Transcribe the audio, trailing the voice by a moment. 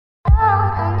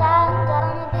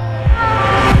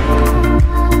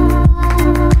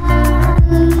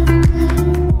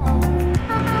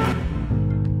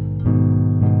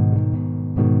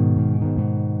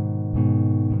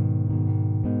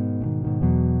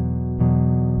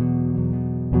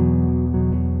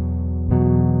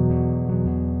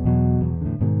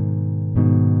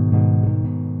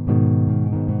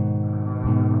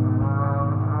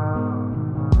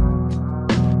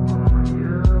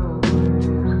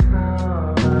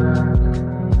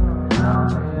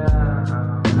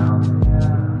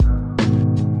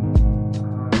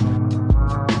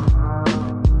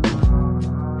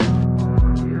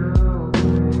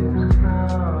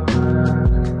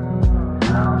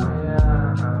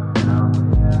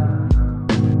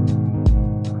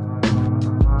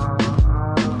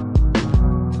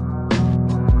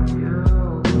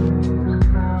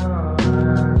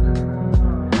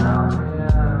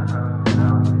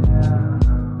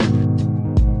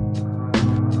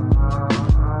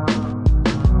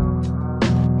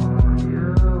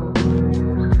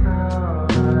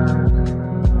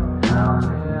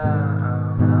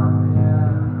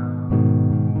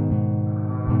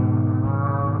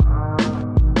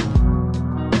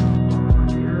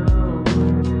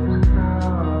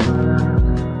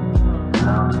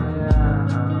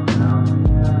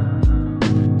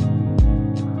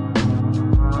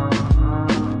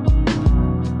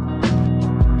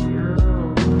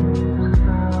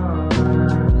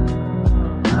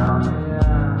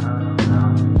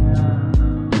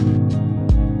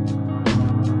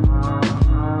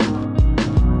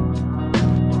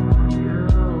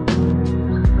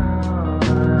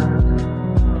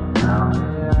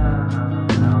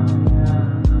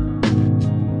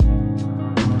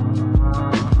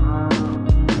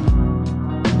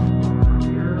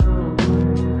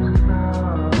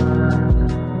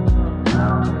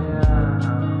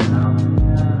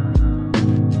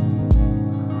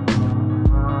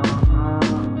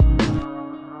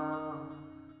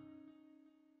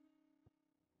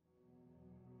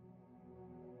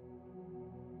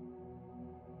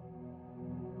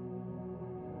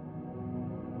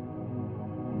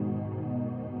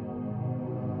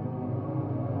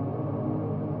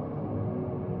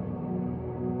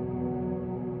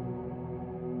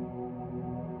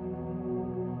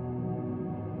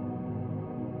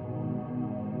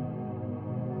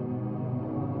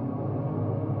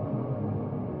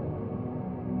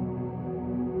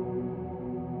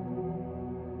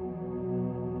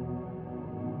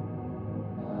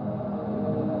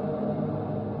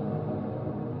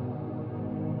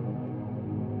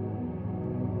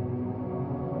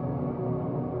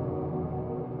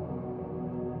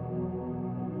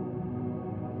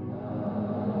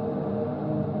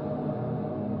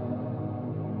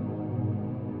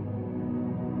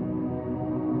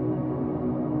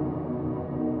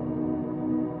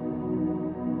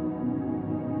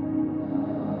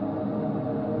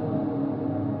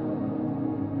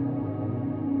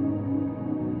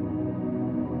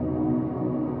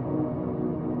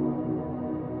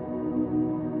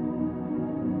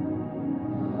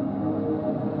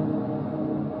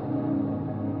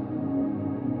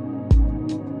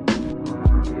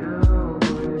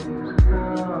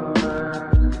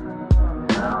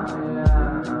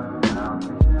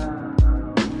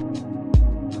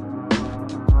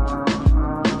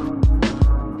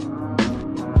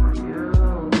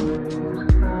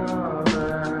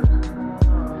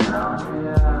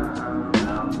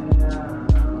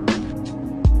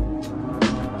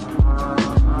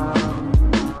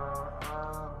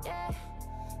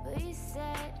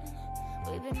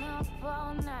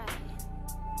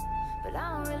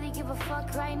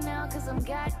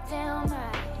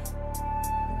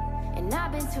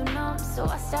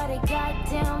about a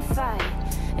goddamn fight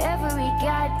every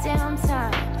goddamn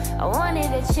time. I wanted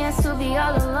a chance to be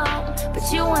all alone, but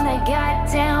you want a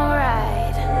goddamn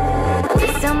ride.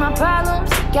 These are my problems.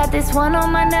 Got this one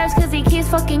on my nerves cause he keeps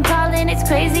fucking calling. It's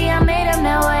crazy I made him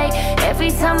that way. Every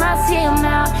time I see him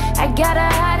out, I gotta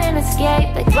hide and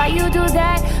escape. Like why you do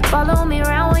that? Follow me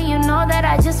around when you know that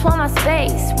I just want my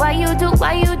space. Why you do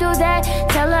that?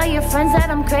 Tell all your friends that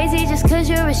I'm crazy just cause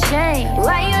you're ashamed.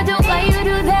 Why you do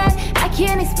that? I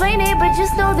can't explain it, but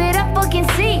just know that I fucking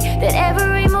see that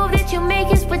every move that you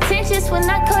make is pretentious. When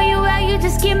I call you out, you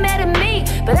just get mad at me.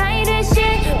 But I ain't that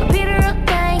shit, but be the real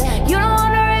thing. You don't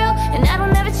want the real, and I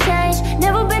don't ever change.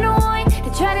 Never been the one to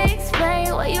try to explain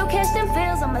why you catch them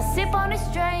feels. I'ma sip on this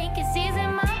drink, it's easy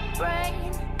in my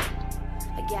brain.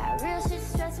 I got real shit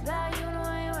stressed about, you know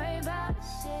I ain't worried about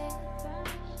shit.